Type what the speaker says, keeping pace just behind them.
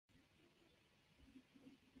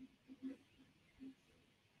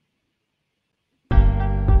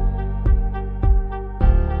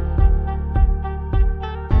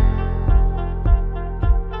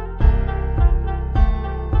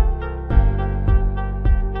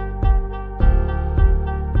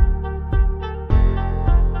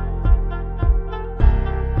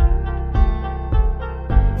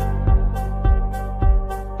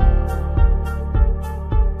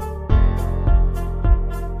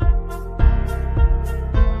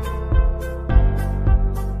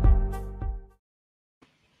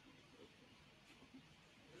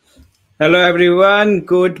Hello, everyone.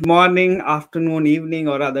 Good morning, afternoon, evening,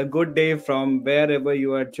 or rather, good day from wherever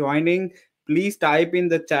you are joining. Please type in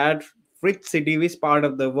the chat which city, which part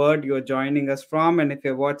of the world you are joining us from. And if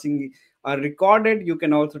you're watching recorded, you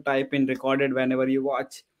can also type in recorded whenever you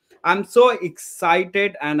watch. I'm so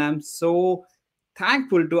excited and I'm so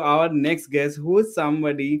thankful to our next guest, who is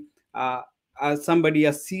uh, somebody,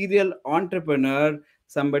 a serial entrepreneur,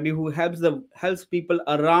 somebody who helps people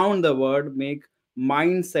around the world make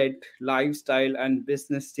mindset, lifestyle, and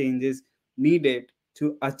business changes needed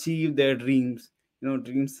to achieve their dreams.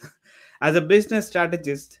 Dreams. As a business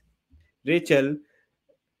strategist, Rachel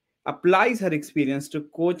applies her experience to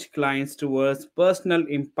coach clients towards personal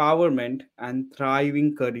empowerment and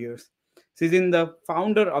thriving careers. She's in the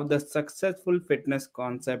founder of the successful fitness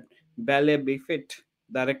concept Ballet Be Fit,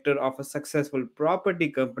 director of a successful property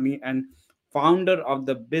company, and founder of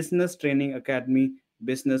the business training academy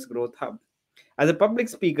Business Growth Hub. As a public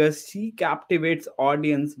speaker, she captivates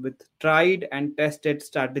audience with tried and tested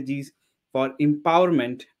strategies for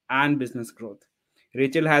empowerment and business growth.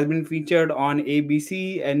 Rachel has been featured on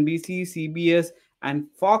ABC, NBC, CBS, and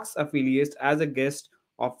Fox affiliates as a guest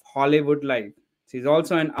of Hollywood Live. She's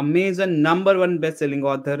also an Amazon number one best-selling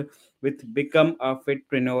author with Become a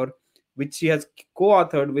Fitpreneur, which she has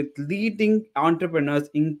co-authored with leading entrepreneurs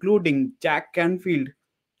including Jack Canfield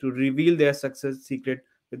to reveal their success secret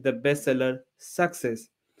with the bestseller Success.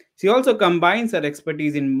 She also combines her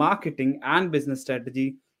expertise in marketing and business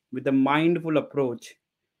strategy with a mindful approach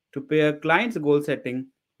to pair clients' goal setting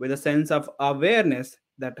with a sense of awareness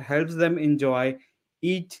that helps them enjoy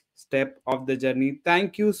each step of the journey.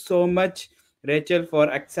 Thank you so much, Rachel, for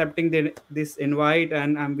accepting this invite,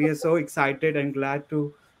 and we are so excited and glad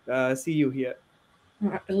to see you here.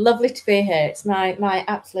 Lovely to be here. It's my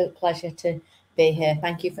absolute pleasure to be here.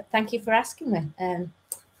 Thank you for asking me. Thank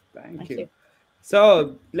Thank you. you.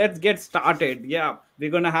 So let's get started. Yeah, we're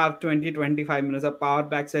gonna have 20-25 minutes of power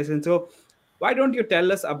back session. So why don't you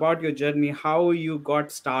tell us about your journey, how you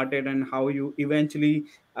got started, and how you eventually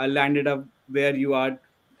landed up where you are,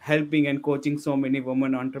 helping and coaching so many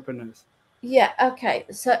women entrepreneurs. Yeah. Okay.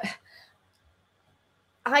 So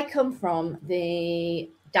I come from the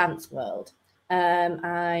dance world.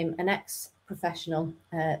 I'm an ex-professional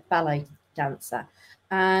ballet dancer,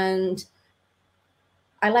 and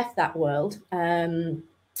I left that world, and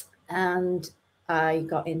I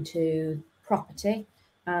got into property.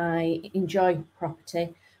 I enjoy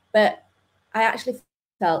property, but I actually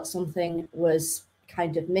felt something was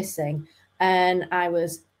kind of missing, and I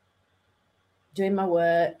was doing my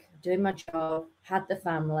work, doing my job, had the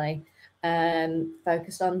family,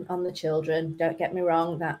 focused on the children. Don't get me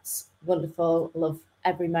wrong, that's wonderful. Love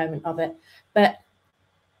every moment of it, but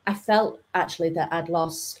I felt actually that I'd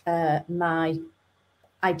lost my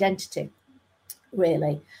identity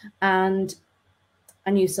really, and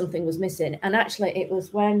I knew something was missing. And actually, it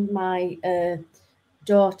was when my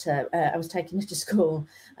daughter, I was taking her to school,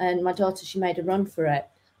 and my daughter, she made a run for it,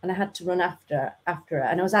 and I had to run after her,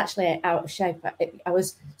 and I was actually out of shape. I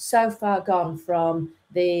was so far gone from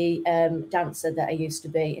the dancer that I used to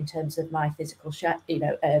be in terms of my physical,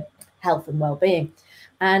 health and well-being,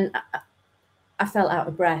 and I felt out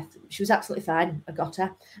of breath. She was absolutely fine. I got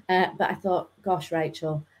her, but I thought, gosh,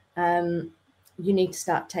 Rachel, you need to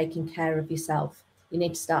start taking care of yourself. You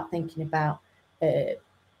need to start thinking about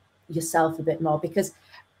yourself a bit more, because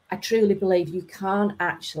I truly believe you can't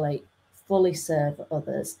actually fully serve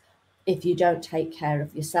others if you don't take care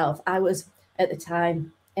of yourself. I was at the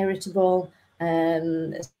time irritable,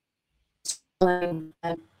 struggling,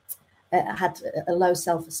 had a low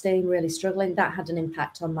self-esteem, really struggling. That had an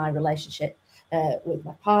impact on my relationship with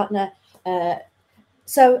my partner.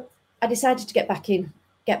 So I decided to get back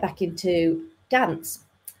into dance,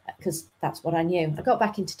 because that's what I knew. I got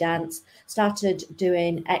back into dance, started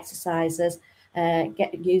doing exercises,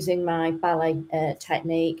 using my ballet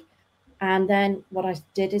technique. And then what I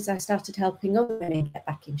did is I started helping other women get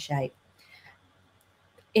back in shape.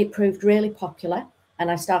 It proved really popular, and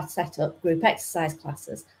I started set up group exercise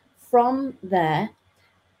classes. From there,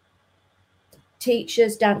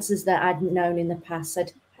 teachers, dancers that I'd known in the past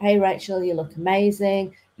said, "Hey, Rachel, you look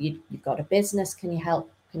amazing. You've got a business. Can you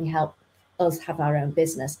help? Can you help us have our own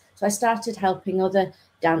business?" So I started helping other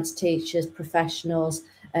dance teachers, professionals,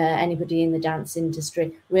 anybody in the dance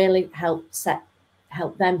industry, really help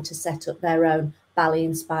them to set up their own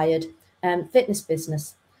ballet-inspired fitness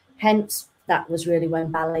business. Hence, that was really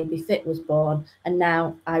when Ballet Be Fit was born, and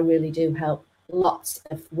now I really do help lots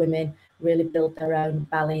of women really build their own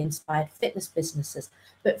ballet-inspired fitness businesses.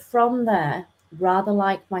 But from there, rather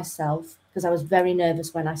like myself, because I was very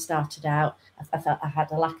nervous when I started out, I felt I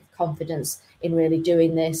had a lack of confidence in really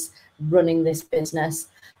doing this, running this business,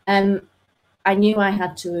 I knew I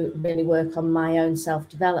had to really work on my own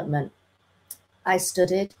self-development. I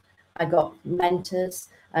studied, I got mentors,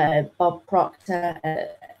 Bob Proctor,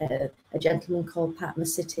 a gentleman called Pat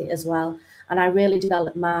Mesiti as well, and I really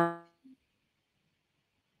developed my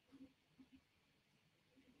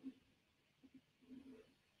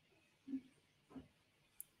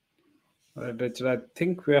Richard, I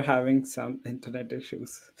think we're having some internet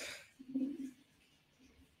issues.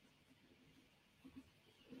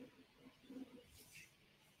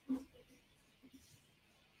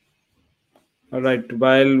 All right,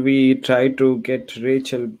 while we try to get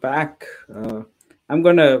Rachel back, I'm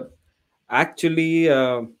gonna actually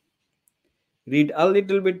read a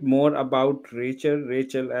little bit more about Rachel.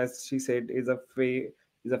 Rachel, as she said, is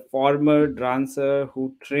a former dancer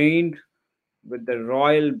who trained with the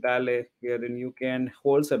Royal Ballet here in UK and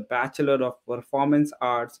holds a Bachelor of Performance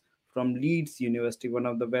Arts from Leeds University, one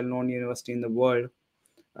of the well-known university in the world.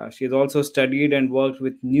 She has also studied and worked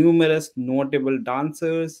with numerous notable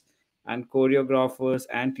dancers and choreographers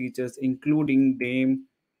and teachers, including Dame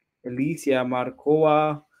Alicia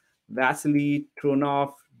Markova, Vasily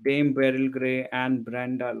Trunov, Dame Beryl Gray, and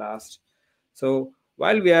Brenda Last. So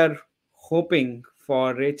while we are hoping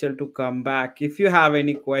for Rachel to come back, if you have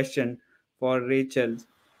any question for Rachel,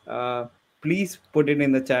 uh, please put it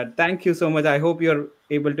in the chat. Thank you so much. I hope you're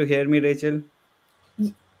able to hear me, Rachel.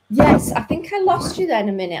 Yes, I think I lost you then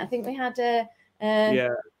a minute. I think we had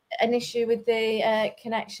Yeah. an issue with the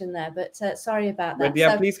connection there, but sorry about that. But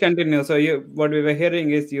yeah, So please continue. So what we were hearing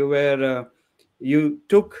is you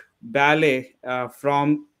took ballet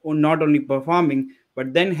from not only performing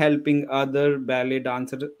but then helping other ballet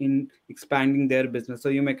dancers in expanding their business. So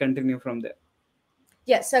you may continue from there.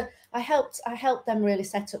 yeah, so I helped them really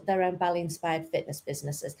set up their own ballet inspired fitness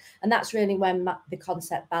businesses, and that's really when the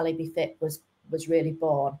concept Ballet Be Fit was really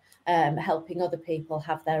born. Helping other people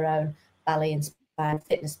have their own ballet inspired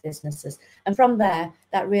fitness businesses, and from there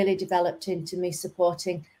that really developed into me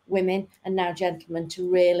supporting women and now gentlemen to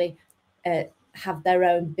really have their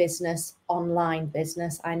own business, online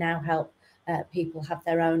business. I now help people have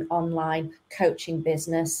their own online coaching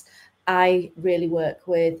business. I really work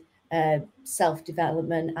with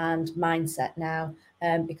self-development and mindset now,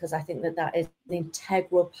 because I think that is an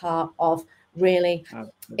integral part of really,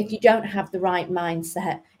 if you don't have the right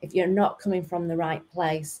mindset, if you're not coming from the right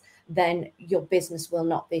place, then your business will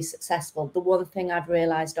not be successful. The one thing I've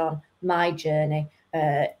realized on my journey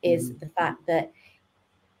is the fact that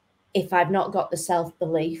if I've not got the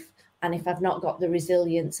self-belief and if I've not got the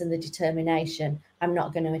resilience and the determination, I'm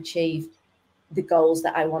not going to achieve the goals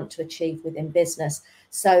that I want to achieve within business.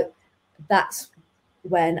 So that's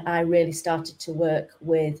when I really started to work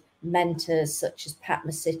with mentors such as Pat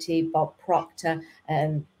Mesiti, Bob Proctor,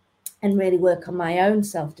 and really work on my own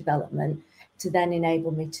self-development to then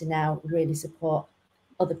enable me to now really support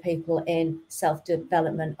other people in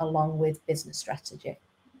self-development along with business strategy.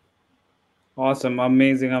 Awesome,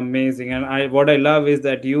 amazing, amazing. And what I love is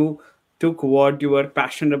that you took what you were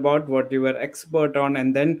passionate about, what you were expert on,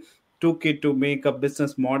 and then took it to make a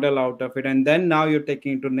business model out of it. And then now you're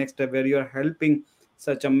taking it to next step where you're helping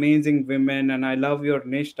such amazing women. And I love your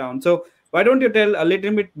niche down. So why don't you tell a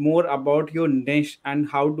little bit more about your niche and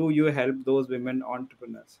how do you help those women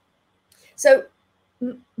entrepreneurs? So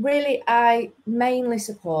really, I mainly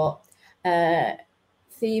support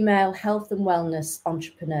female health and wellness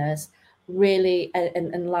entrepreneurs, really,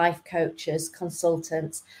 and life coaches,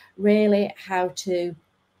 consultants, really how to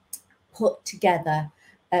put together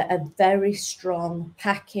a very strong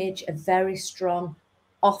package, a very strong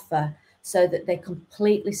offer, so that they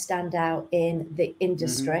completely stand out in the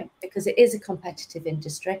industry, because it is a competitive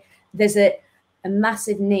industry. There's a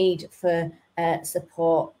massive need for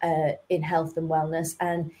support in health and wellness,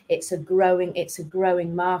 and it's a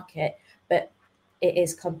growing market, but it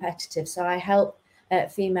is competitive. So I help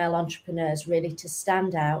female entrepreneurs really to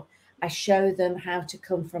stand out. I show them how to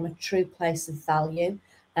come from a true place of value.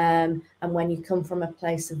 And when you come from a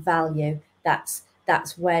place of value, that's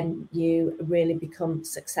when you really become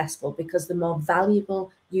successful, because the more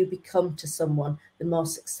valuable you become to someone, the more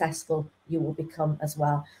successful you will become as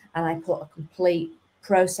well. And I put a complete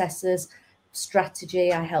processes,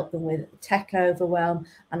 strategy, I help them with tech overwhelm,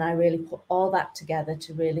 and I really put all that together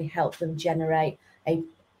to really help them generate a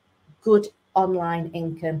good online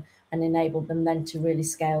income and enable them then to really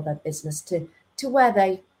scale their business to where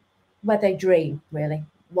they dream, really,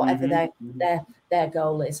 whatever their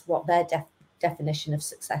goal is, what their definition of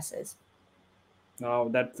success is. Oh,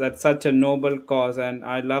 that's such a noble cause, and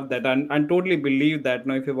I love that, and totally believe that.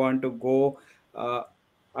 Now, if you want to go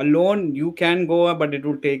alone you can go, but it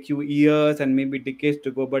will take you years and maybe decades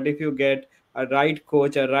to go. But if you get a right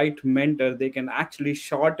coach, a right mentor, they can actually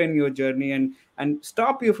shorten your journey and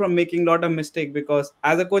stop you from making a lot of mistakes. Because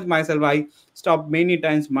as a coach myself, I stopped many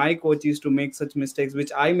times my coach used to make such mistakes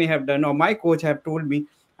which I may have done or my coach have told me,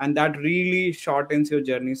 and that really shortens your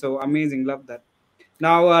journey. So amazing, love that.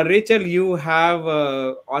 Now, Rachel, you have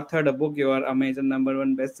authored a book. You are Amazon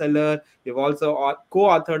 #1 bestseller. You've also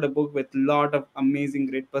co-authored a book with a lot of amazing,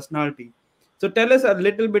 great personality. So tell us a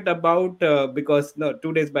little bit about, because no,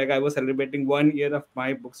 2 days back I was celebrating 1 year of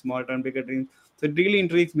my book, Small Town Bigger Dreams. So it really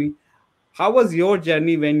intrigues me. How was your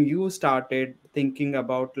journey when you started thinking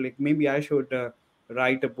about, like, maybe I should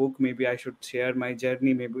write a book, maybe I should share my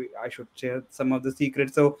journey, maybe I should share some of the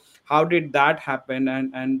secrets. So how did that happen,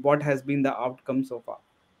 and what has been the outcome so far?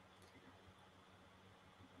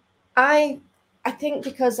 I I think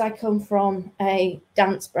because I come from a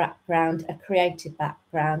dance background, a creative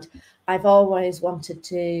background, I've always wanted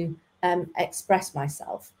to express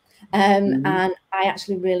myself, Mm-hmm. and I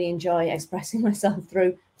actually really enjoy expressing myself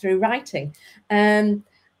through writing, um,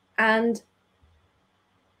 and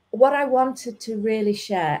what I wanted to really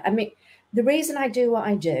share. I mean, the reason I do what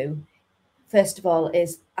I do, first of all,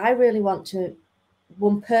 is I really want to,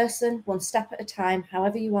 one person, one step at a time,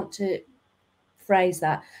 however you want to phrase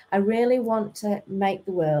that. I really want to make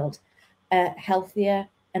the world a healthier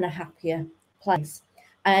and a happier place.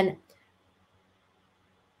 And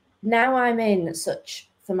now I'm in such,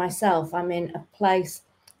 for myself, I'm in a place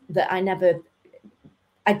that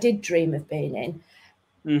I did dream of being in.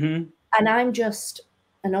 Mm-hmm. And I'm just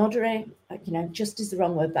an ordinary, just is the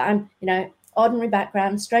wrong word, but I'm, ordinary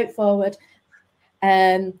background, straightforward.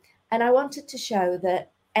 And I wanted to show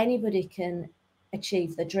that anybody can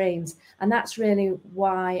achieve their dreams. And that's really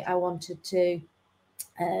why I wanted to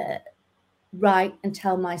uh, write and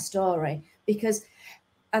tell my story. Because,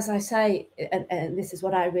 as I say, and this is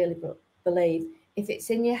what I really believe, if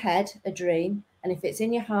it's in your head, a dream, and if it's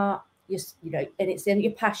in your heart, and it's in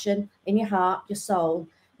your passion, in your heart, your soul,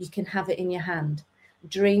 you can have it in your hand.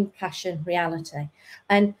 Dream, passion, reality.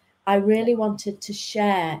 And I really wanted to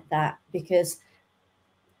share that because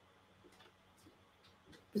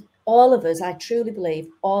all of us, I truly believe,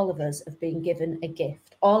 all of us have been given a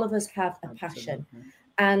gift. All of us have a passion. Absolutely.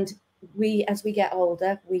 And as we get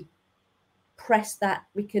older, we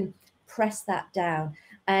can press that down.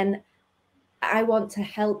 And I want to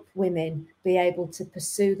help women be able to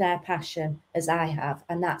pursue their passion as I have.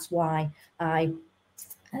 And that's why I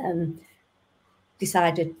um,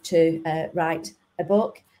 decided to write a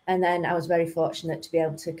book. And then I was very fortunate to be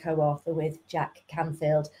able to co-author with Jack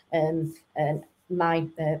Canfield. And my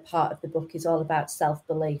part of the book is all about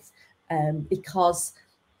self-belief, because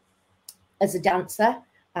as a dancer,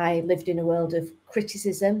 I lived in a world of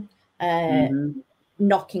criticism, uh, Mm-hmm.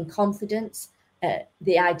 knocking confidence,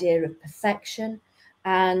 the idea of perfection.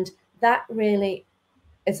 And that really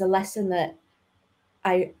is a lesson that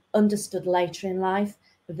I understood later in life,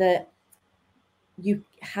 that you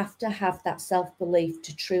have to have that self-belief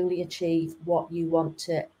to truly achieve what you want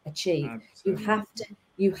to achieve. You Absolutely. have to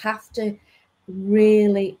you have to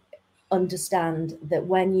really understand that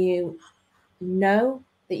when you know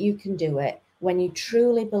that you can do it, when you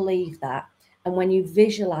truly believe that, and when you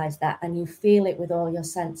visualize that and you feel it with all your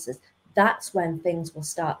senses, that's when things will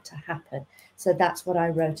start to happen. So that's what I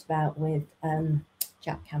wrote about with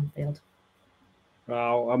Jack Canfield.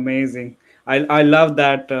 Wow, amazing. I love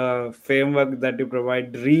that framework that you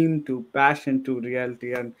provide, dream to passion to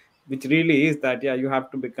reality, and which really is that, yeah, you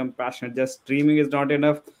have to become passionate. Just dreaming is not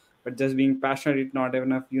enough, but just being passionate is not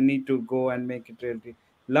enough. You need to go and make it reality.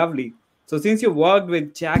 Lovely. So since you worked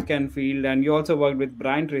with Jack and Field and you also worked with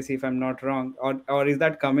Brian Tracy, if I'm not wrong, or is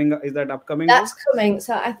that coming? Is that upcoming That's book? coming.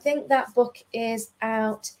 So I think that book is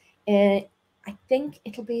out. I think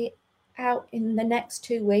it'll be out in the next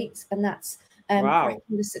 2 weeks, and that's Wow.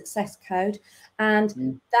 Cracking the Success Code. And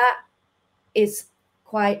Mm. that is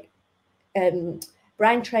quite um,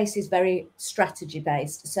 Brian Tracy is very strategy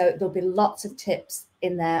based, so there'll be lots of tips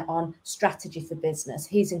in there on strategy for business.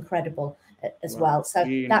 He's incredible as Wow. well, so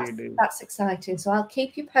He that's indeed is. that's exciting. So I'll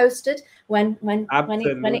keep you posted when it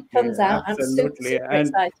Absolutely, comes out. I'm super absolutely. super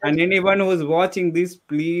excited. And anyone who's watching this,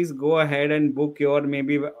 please go ahead and book your,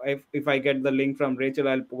 maybe if I get the link from Rachel,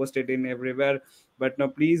 I'll post it in everywhere. But no,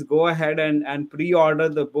 please go ahead and pre-order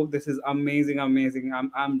the book. This is amazing, amazing.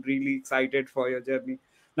 I'm really excited for your journey.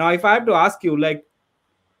 Now, if I have to ask you, like,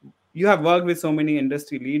 you have worked with so many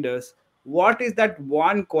industry leaders, what is that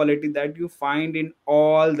one quality that you find in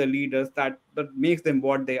all the leaders that makes them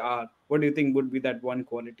what they are? What do you think would be that one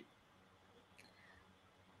quality?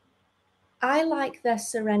 I like their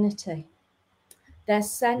serenity. their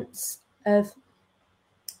sense of,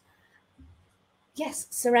 yes,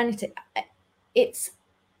 serenity. It's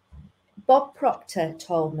Bob Proctor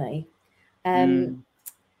told me to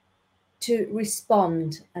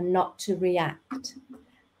respond and not to react.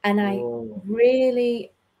 And I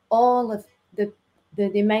really, all of the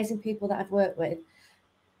amazing people that I've worked with,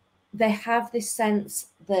 they have this sense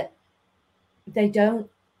that they don't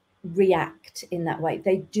react in that way.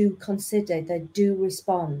 They do consider, they do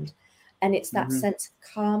respond. And it's that sense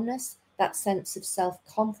of calmness, that sense of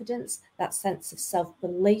self-confidence, that sense of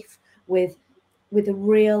self-belief with a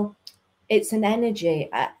real, it's an energy.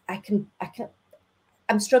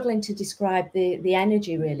 I'm struggling to describe the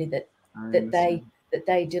energy really that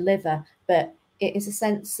they deliver, but it is a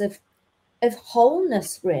sense of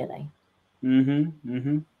wholeness really.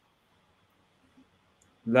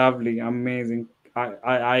 Lovely, amazing.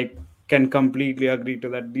 I can completely agree to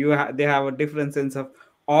that. They have a different sense of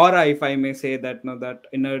aura, if I may say that. No, that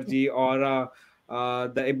energy, aura,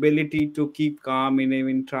 the ability to keep calm in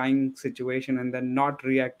even trying situation and then not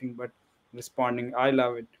reacting but responding. I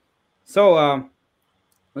love it. So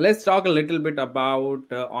let's talk a little bit about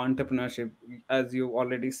entrepreneurship. As you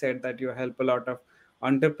already said that you help a lot of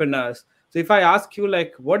entrepreneurs. So if I ask you,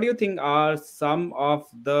 like, what do you think are some of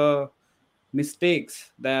the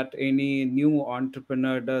mistakes that any new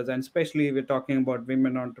entrepreneur does, and especially we're talking about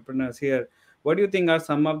women entrepreneurs here, what do you think are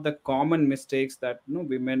some of the common mistakes that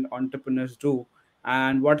women entrepreneurs do,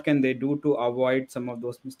 and what can they do to avoid some of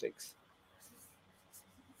those mistakes?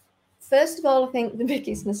 First of all, I think the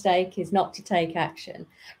biggest mistake is not to take action.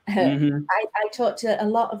 I talk to a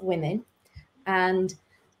lot of women, and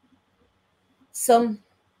some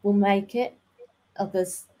will make it,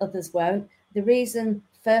 others won't. The reason,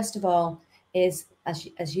 first of all, is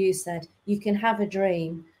as you said, you can have a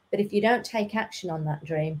dream, but if you don't take action on that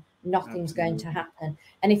dream, nothing's going to happen.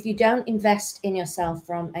 And if you don't invest in yourself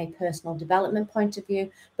from a personal development point of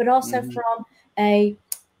view, but also from a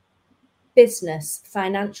business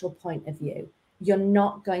financial point of view, you're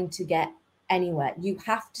not going to get anywhere. You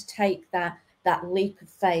have to take that leap of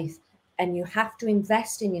faith, and you have to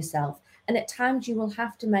invest in yourself. And at times you will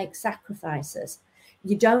have to make sacrifices.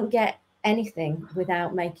 You don't get anything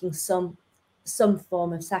without making some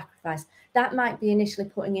form of sacrifice. That might be initially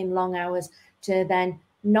putting in long hours to then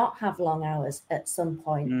not have long hours at some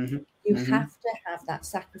point. You have to have that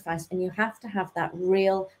sacrifice, and you have to have that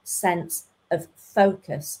real sense of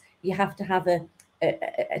focus. You have to have a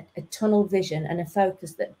tunnel vision and a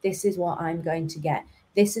focus that this is what I'm going to get.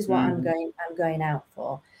 This is what I'm going out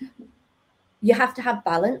for. You have to have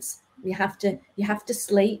balance. You have to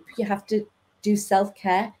sleep. You have to do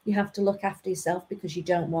self-care. You have to look after yourself because you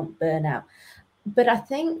don't want burnout. But I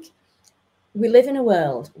think we live in a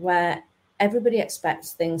world where everybody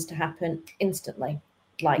expects things to happen instantly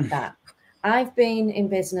like that. I've been in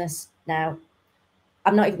business now,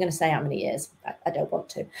 I'm not even going to say how many years. I don't want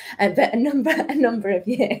to, but a number of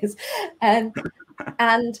years, and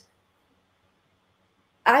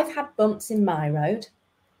I've had bumps in my road,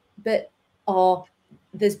 or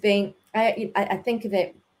there's been. I think of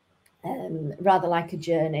it rather like a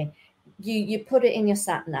journey. You put it in your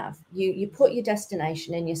sat nav. You put your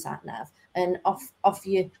destination in your sat nav, and off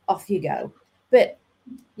you go. But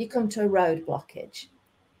you come to a road blockage.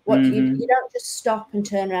 What you don't just stop and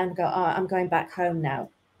turn around and go, oh, I'm going back home now.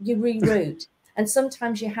 You reroute. And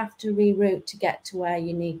sometimes you have to reroute to get to where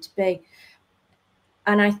you need to be.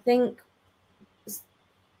 And I think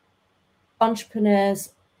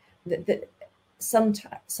entrepreneurs, that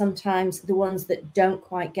sometimes the ones that don't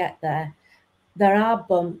quite get there are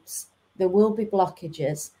bumps, there will be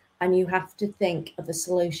blockages, and you have to think of a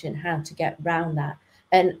solution how to get around that.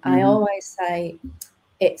 And I always say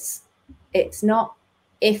it's not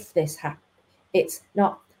if this happens, it's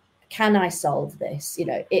not can I solve this,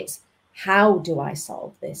 it's how do I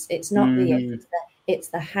solve this. It's not the if, it's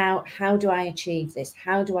the how do I achieve this,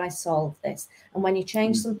 how do I solve this. And when you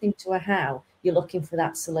change something to a how, you're looking for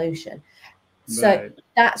that solution. So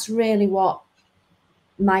that's really what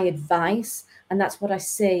my advice, and that's what I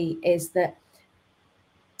see, is that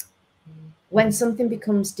when something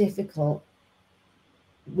becomes difficult,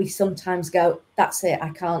 we sometimes go, that's it,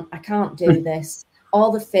 I can't do this. All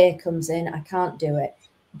the fear comes in, I can't do it.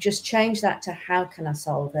 Just change that to how can I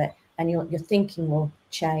solve it, and your thinking will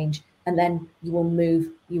change, and then you will move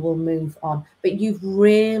on. But you've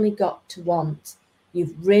really got to want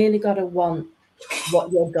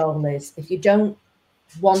what your goal is. If you don't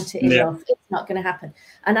want it enough, it's not going to happen.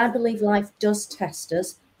 And I believe life does test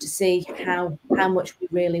us to see how much we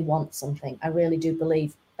really want something. I really do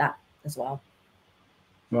believe that as well.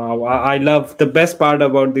 Wow, I love the best part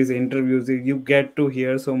about these interviews is you get to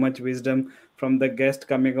hear so much wisdom from the guest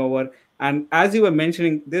coming over. And as you were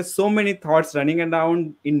mentioning, there's so many thoughts running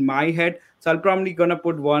around in my head. So I'll probably gonna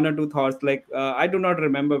put one or two thoughts. Like I do not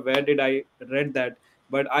remember where did I read that,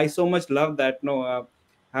 but I so much love that. No,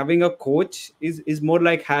 having a coach is more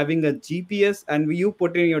like having a GPS, and you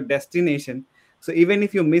put in your destination. So even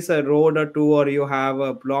if you miss a road or two, or you have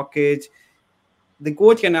a blockage, the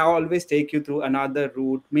coach can always take you through another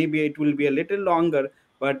route. Maybe it will be a little longer,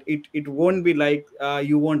 but it won't be like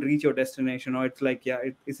you won't reach your destination, or it's like, yeah,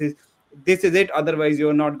 this is it, otherwise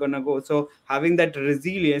you're not gonna go. So having that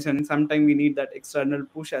resilience, and sometimes we need that external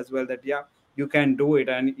push as well, that yeah, you can do it,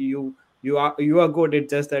 and you are good.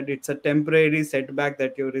 It's just that it's a temporary setback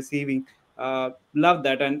that you're receiving. Love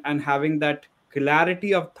that. And having that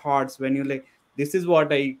clarity of thoughts when you like, this is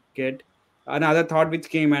what I get. Another thought which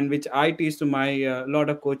came, and which I teach to my lot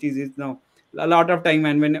of coaches, is now a lot of time,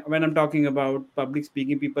 and when I'm talking about public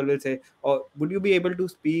speaking, people will say, oh, would you be able to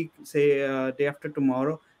speak, say, day after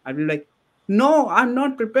tomorrow? I'll be like, no, I'm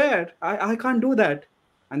not prepared, I can't do that.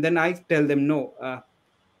 And then I tell them, no,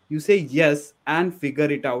 you say yes and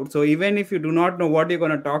figure it out. So even if you do not know what you're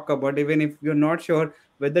going to talk about, even if you're not sure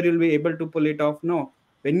whether you'll be able to pull it off, no,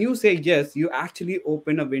 when you say yes, you actually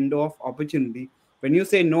open a window of opportunity. When you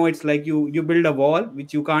say no, it's like you build a wall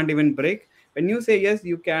which you can't even break. When you say yes,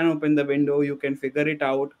 you can open the window, you can figure it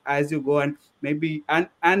out as you go. And maybe,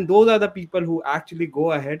 and those are the people who actually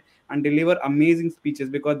go ahead and deliver amazing speeches,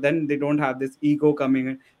 because then they don't have this ego coming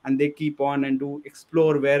in, and they keep on and do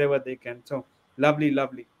explore wherever they can. So lovely,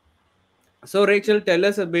 lovely. So Rachel, tell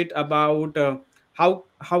us a bit about how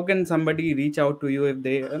can somebody reach out to you if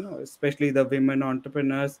they, especially the women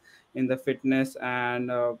entrepreneurs in the fitness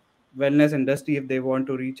and wellness industry, if they want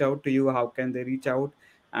to reach out to you, how can they reach out,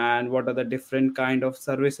 and what are the different kind of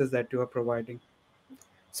services that you are providing?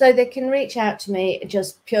 So they can reach out to me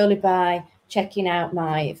just purely by checking out go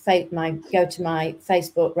to my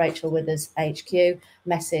Facebook, Rachel Withers HQ,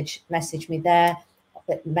 message me there,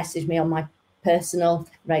 message me on my personal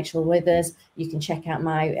Rachel Withers. You can check out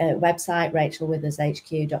my website,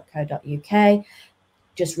 rachelwithershq.co.uk.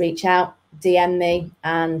 Just reach out, DM me,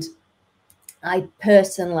 and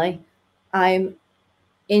I'm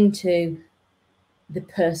into the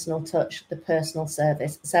personal touch, the personal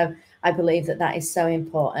service. So I believe that is so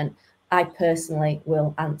important. I personally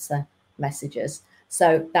will answer messages.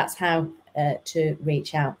 So that's how to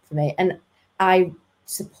reach out for me. And I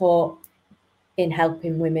support in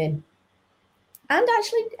helping women. And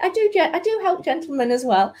actually, I do help gentlemen as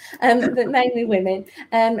well, but mainly women.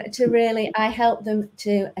 I help them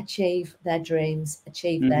to achieve their dreams,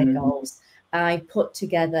 achieve their goals. I put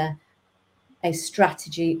together a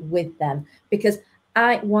strategy with them, because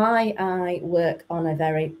why I work on a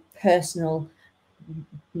very personal,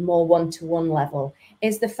 more one-to-one level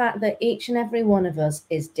is the fact that each and every one of us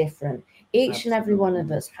is different. Each and every one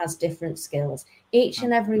of us has different skills. Each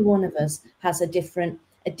and every one of us has a different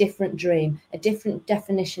dream, a different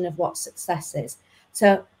definition of what success is.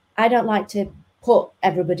 So I don't like to put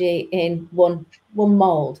everybody in one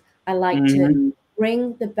mold. I like to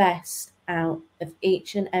bring the best out of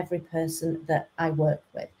each and every person that I work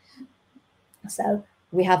with. So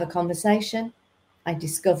we have a conversation, I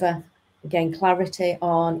discover, gain clarity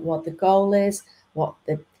on what the goal is, what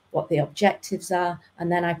the objectives are,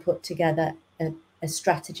 and then I put together a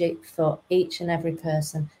strategy for each and every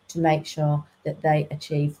person to make sure that they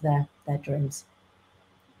achieve their dreams.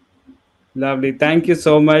 Lovely. Thank you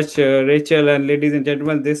so much, Rachel. And ladies and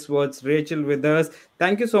gentlemen, this was Rachel with us.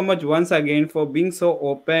 Thank you so much once again for being so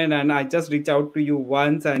open. And I just reached out to you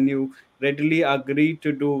once, and you readily agreed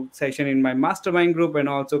to do session in my mastermind group and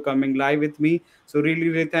also coming live with me. So really,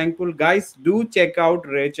 really thankful. Guys, do check out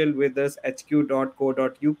Rachel with us,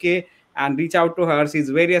 hq.co.uk, and reach out to her. She's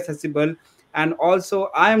very accessible. And also,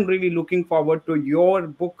 I am really looking forward to your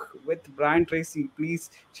book with Brian Tracy. Please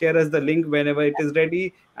share us the link whenever it is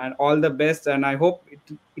ready. And all the best. And I hope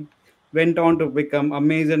it went on to become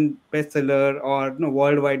amazing bestseller, or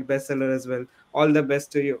worldwide bestseller as well. All the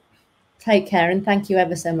best to you. Take care, and thank you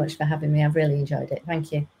ever so much for having me. I've really enjoyed it.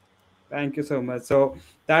 Thank you. Thank you so much. So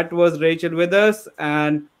that was Rachel with us.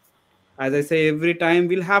 And as I say every time,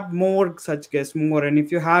 we'll have more such guests, more. And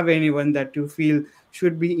if you have anyone that you feel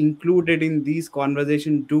should be included in these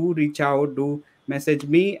conversations, do reach out, do message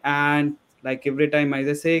me. And like every time, as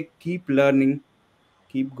I say, keep learning,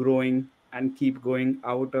 keep growing, and keep going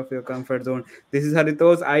out of your comfort zone. This is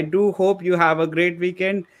Haritos. I do hope you have a great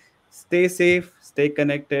weekend. Stay safe, stay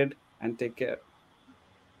connected, and take care.